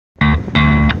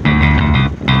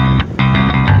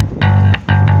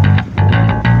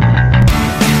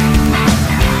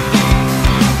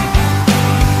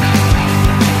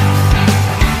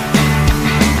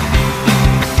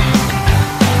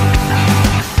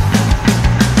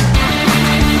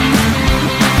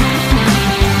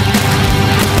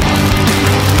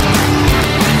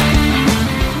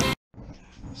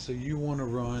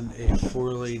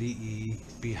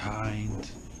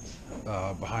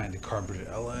carbureted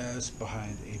LS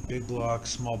behind a big block,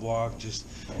 small block, just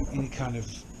any kind of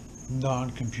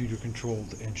non-computer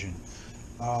controlled engine.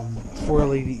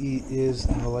 4L80E is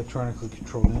an electronically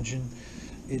controlled engine.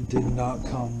 It did not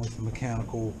come with a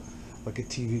mechanical, like a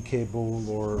TV cable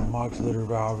or a modulator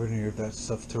valve or any of that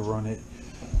stuff to run it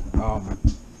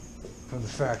from the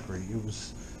factory. It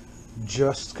was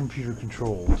just computer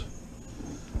controlled.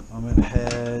 It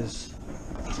has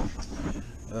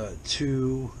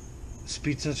two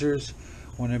speed sensors,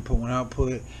 one input, one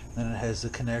output. Then it has the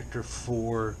connector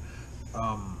for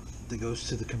that goes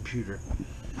to the computer.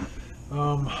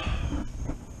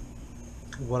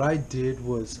 What I did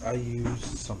was I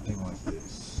used something like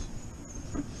this.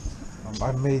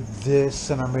 I made this,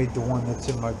 and I made the one that's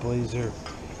in my Blazer.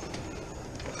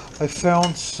 I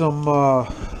found some.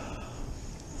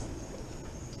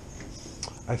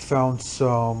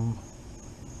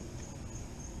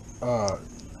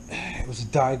 It was a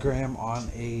diagram on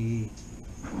a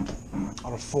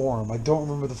forum. I don't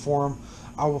remember the forum.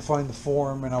 I will find the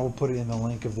forum and I will put it in the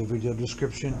link of the video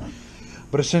description.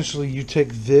 But essentially, you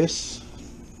take this.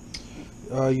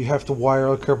 You have to wire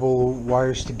a couple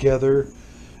wires together,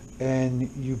 and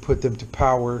you put them to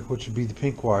power, which would be the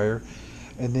pink wire,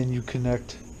 and then you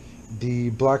connect the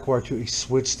black wire to a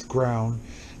switched ground,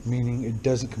 meaning it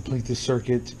doesn't complete the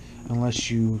circuit unless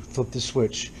you flip the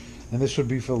switch. And this would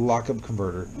be for the lockup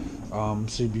converter.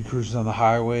 So you'd be cruising on the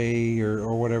highway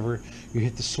or whatever. You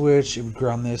hit the switch, it would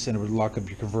ground this, and it would lock up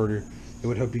your converter. It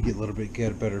would help you get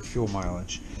get better fuel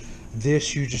mileage.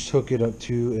 This, you just hook it up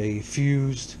to a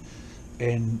fused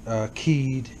and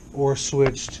keyed or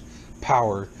switched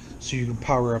power, so you can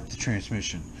power up the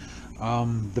transmission.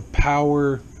 The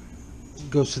power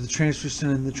goes to the transmission,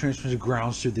 and the transmission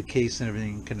grounds through the case and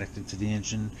everything connected to the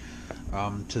engine,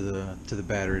 to the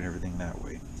battery and everything that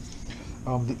way.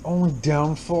 The only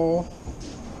downfall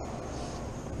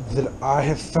that I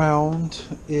have found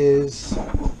is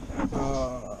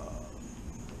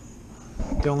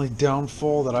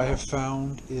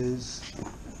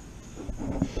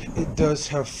it does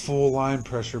have full line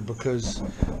pressure, because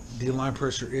the line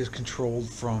pressure is controlled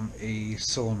from a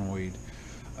solenoid.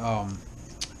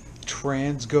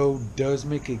 Transgo does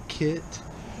make a kit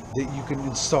that you can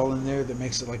install in there that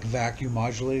makes it like vacuum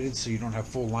modulated, so you don't have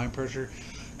full line pressure.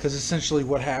 Because essentially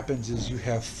what happens is you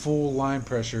have full line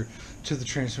pressure to the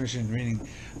transmission, meaning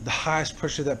the highest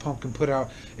pressure that pump can put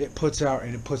out, it puts out,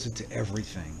 and it puts it to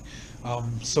everything.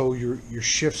 So your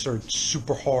shifts are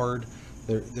super hard.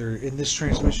 They're in this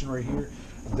transmission right here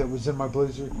that was in my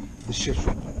Blazer. The shifts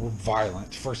were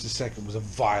violent. First to second was a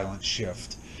violent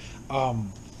shift.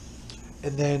 And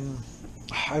then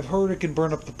I've heard it can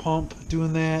burn up the pump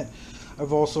doing that.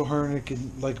 I've also heard it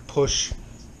can like push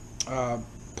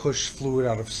fluid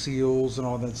out of seals and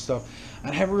all that stuff.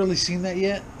 I haven't really seen that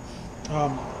yet.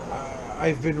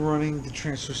 I've been running the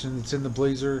transmission that's in the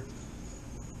Blazer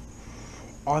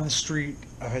on the street.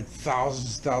 I've had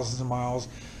thousands of miles.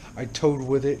 I towed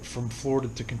with it from Florida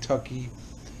to Kentucky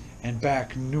and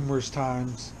back numerous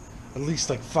times, at least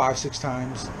like 5-6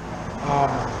 times,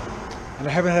 and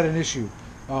I haven't had an issue.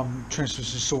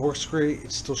 Transmission still works great.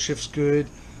 It still shifts good.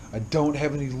 I don't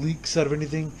have any leaks out of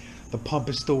anything. The pump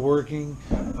is still working.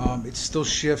 It still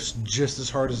shifts just as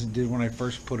hard as it did when I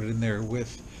first put it in there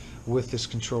with this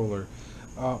controller.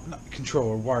 Not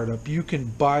controller, wired up. You can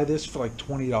buy this for like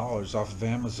 $20 off of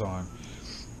Amazon,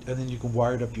 and then you can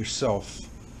wire it up yourself.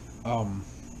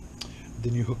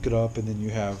 Then you hook it up, and then you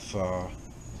have you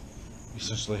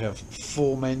essentially have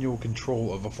full manual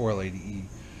control of a 4L80E.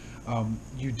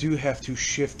 You do have to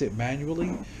shift it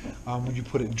manually. When you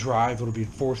put it in drive, it'll be in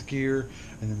 4th gear,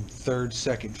 and then 3rd,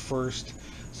 2nd, 1st.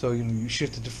 So you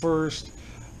shift it to 1st,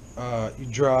 you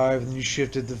drive, and then you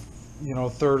shift it to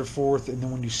 3rd or 4th, and then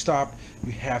when you stop,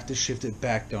 you have to shift it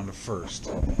back down to 1st.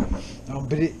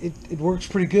 But it works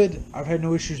pretty good. I've had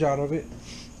no issues out of it.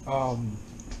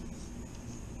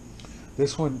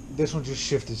 This one just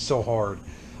shifted so hard.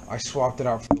 I swapped it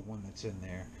out for the one that's in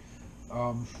there.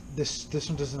 This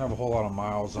one doesn't have a whole lot of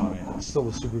miles on it. It's still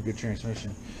a super good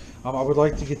transmission. I would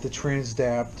like to get the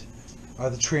Transdapt,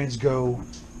 the Transgo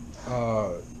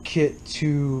kit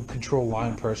to control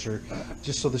line pressure,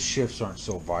 just so the shifts aren't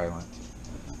so violent.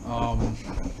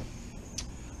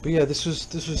 But yeah, this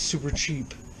was super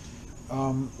cheap.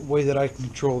 Way that I can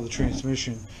control the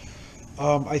transmission.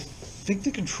 I think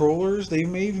the controllers, they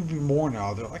may even be more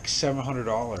now. They're like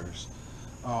 $700.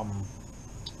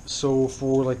 So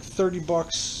for like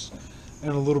 $30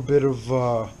 and a little bit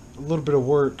of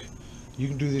work, you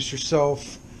can do this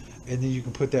yourself, and then you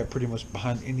can put that pretty much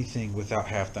behind anything without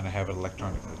having to have it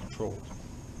electronically controlled.